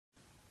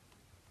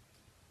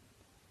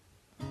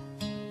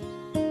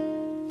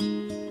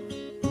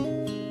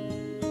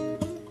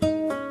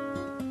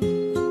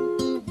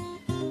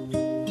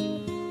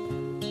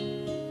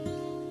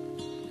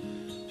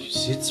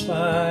sits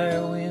by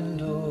a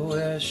window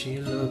as she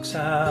looks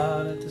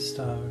out at the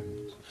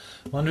stars,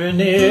 wondering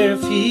if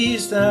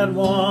he's that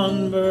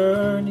one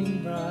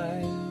burning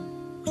bright,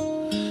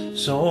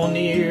 so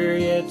near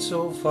yet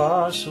so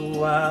far,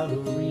 so out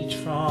of reach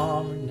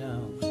from her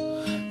now,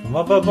 from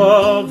up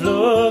above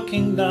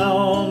looking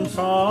down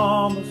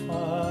from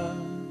afar.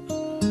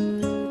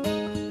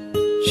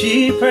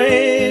 She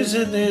prays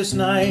that this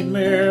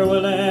nightmare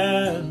will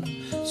end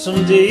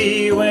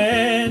someday.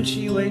 When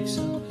she wakes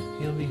up,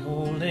 he'll be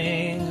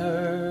holding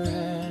her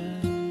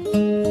hand.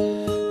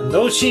 And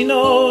though she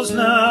knows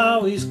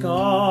now he's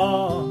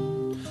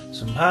gone,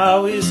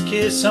 somehow his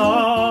kiss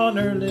on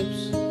her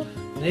lips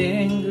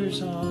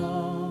lingers on.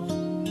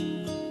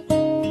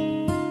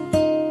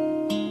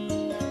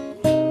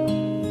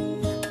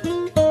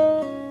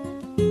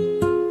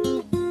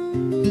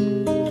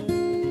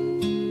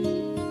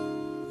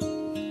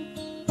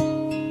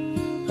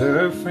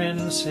 Her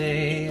friends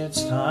say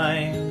it's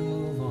time to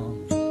move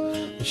on,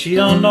 but she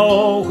don't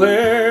know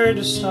where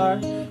to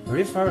start, or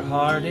if her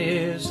heart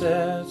is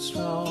that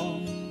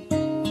strong.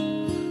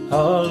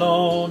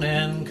 Alone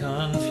and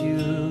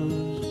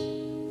confused,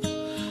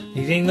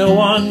 needing the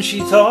one she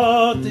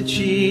thought that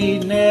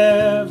she'd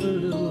never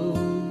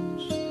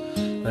lose.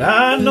 But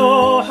I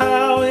know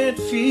how it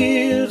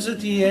feels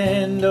at the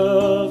end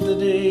of the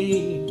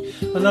day,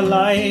 when the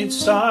light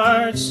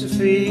starts to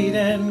fade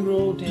and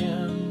grow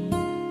dim,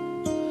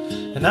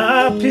 and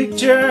I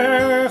picture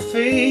her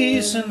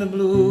face and the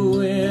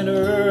blue in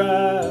her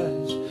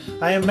eyes.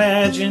 I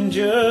imagine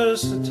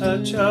just the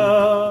touch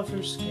of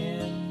her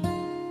skin,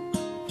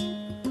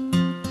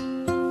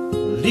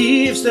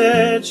 believes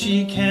that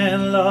she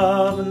can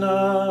love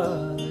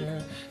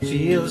another,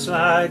 feels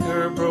like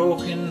her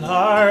broken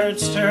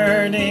heart's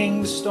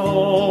turning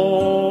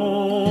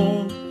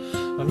stone.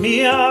 But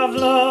me, I've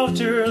loved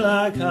her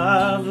like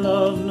I've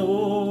loved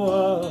no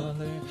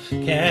other,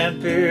 can't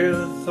bear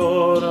the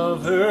thought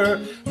of her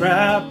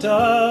wrapped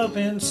up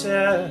in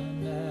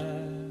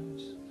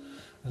sadness,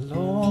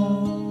 alone.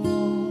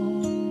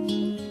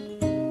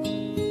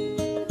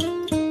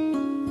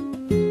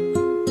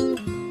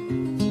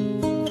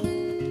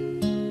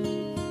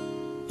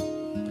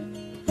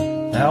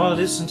 Now I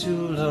listen to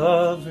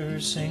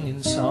lovers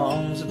singing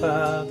songs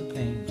about the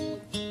pain.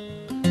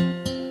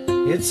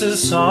 It's a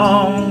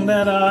song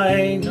that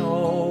I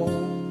know,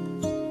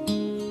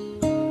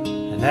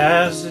 and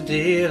as the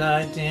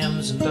daylight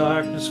dims and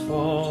darkness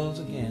falls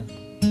again,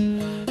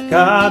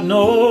 God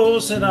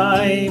knows that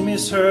I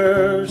miss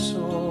her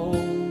so.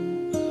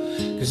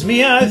 'Cause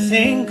me, I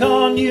think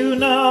on you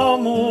now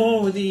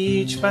more with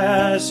each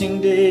passing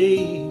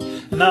day,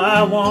 and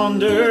I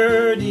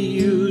wonder, do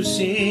you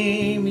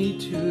see me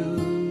too?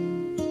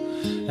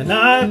 And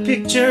I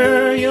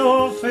picture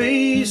your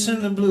face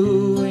and the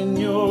blue in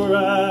your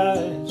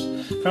eyes.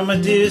 From a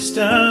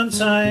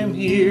distance I'm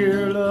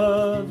here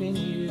loving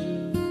you.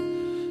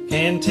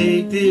 Can't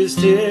take this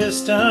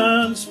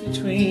distance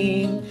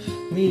between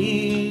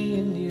me